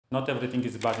not everything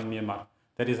is bad in Myanmar.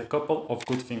 There is a couple of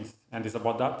good things, and it's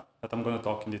about that I'm going to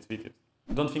talk in this video.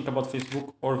 Don't think about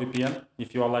Facebook or VPN.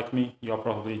 If you are like me, you are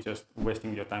probably just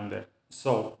wasting your time there.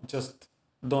 So just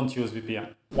don't use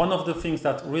VPN. One of the things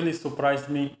that really surprised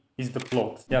me is the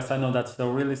clothes. Yes, I know that's the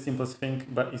really simplest thing,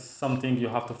 but it's something you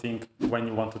have to think when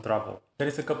you want to travel. There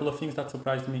is a couple of things that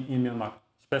surprised me in Myanmar,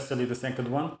 especially the second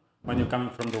one when you're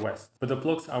coming from the West. But the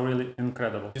clothes are really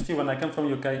incredible. You see, when I came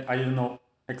from UK, I didn't know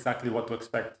exactly what to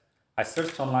expect. I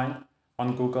searched online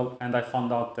on Google and I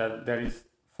found out that there is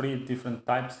 3 different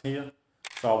types here.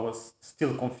 So I was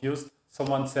still confused.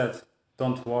 Someone said,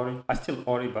 don't worry. I still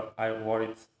worry, but I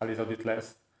worried a little bit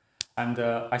less. And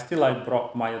I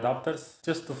brought my adapters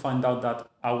just to find out that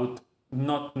I would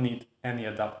not need any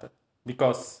adapter,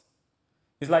 because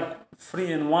it's like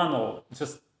 3 in 1 or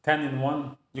just 10 in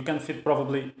 1. You can fit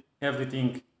probably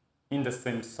everything in the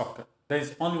same socket. There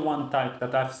is only one type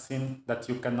that I've seen that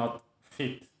you cannot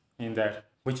fit in there,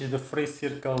 which is the 3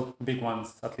 circle big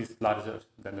ones, at least larger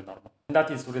than the normal. And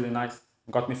that is really nice.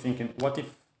 Got me thinking, what if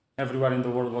everywhere in the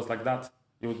world was like that?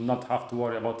 You would not have to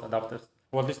worry about adapters.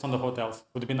 Or at least on the hotels. It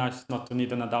would be nice not to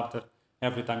need an adapter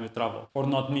every time you travel, or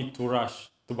not need to rush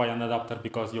to buy an adapter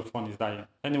because your phone is dying.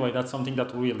 Anyway, that's something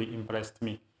that really impressed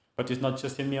me. But it's not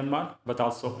just in Myanmar, but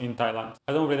also in Thailand.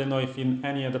 I don't really know if in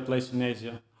any other place in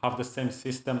Asia have the same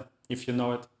system. If you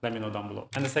know it, let me know down below.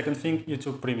 And the second thing,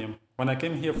 YouTube Premium. When I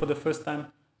came here for the first time,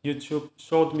 YouTube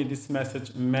showed me this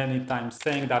message many times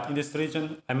saying that in this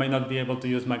region, I might not be able to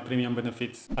use my premium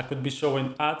benefits. I could be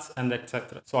showing ads and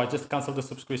etc. So I just canceled the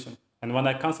subscription. And when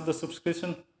I canceled the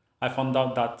subscription, I found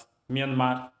out that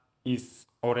Myanmar is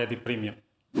already premium.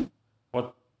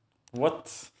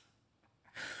 What?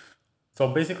 So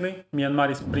basically, Myanmar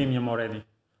is premium already.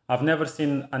 I've never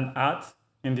seen an ad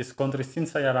in this country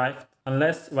since I arrived,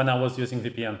 unless when I was using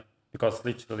VPN. Because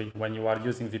literally, when you are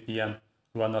using VPN,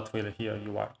 you are not really here,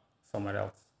 you are somewhere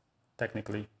else.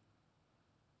 Technically,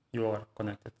 you are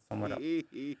connected somewhere else.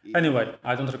 Anyway,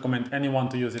 I don't recommend anyone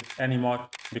to use it anymore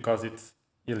because it's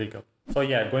illegal. So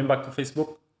yeah, going back to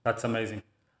Facebook, that's amazing.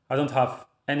 I don't have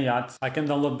any ads. I can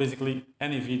download basically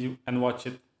any video and watch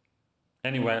it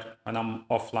anywhere when I'm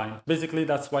offline. Basically,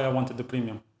 that's why I wanted the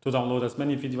premium, to download as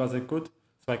many videos as I could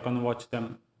so I can watch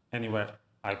them anywhere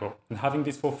I go. And having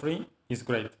this for free is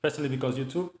great, especially because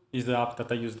YouTube is the app that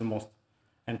I use the most.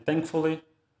 And thankfully,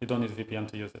 you don't need VPN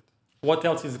to use it. What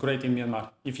else is great in Myanmar?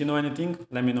 If you know anything,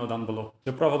 let me know down below.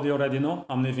 You probably already know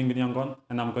I'm living in Yangon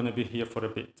and I'm going to be here for a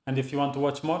bit. And if you want to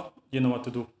watch more, you know what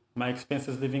to do. My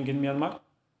experiences living in Myanmar,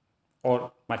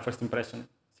 or my first impression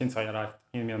since I arrived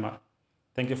in Myanmar.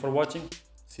 Thank you for watching.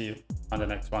 See you on the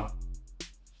next one.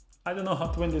 I don't know how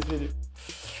to end this video.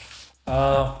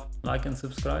 Like and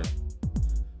subscribe.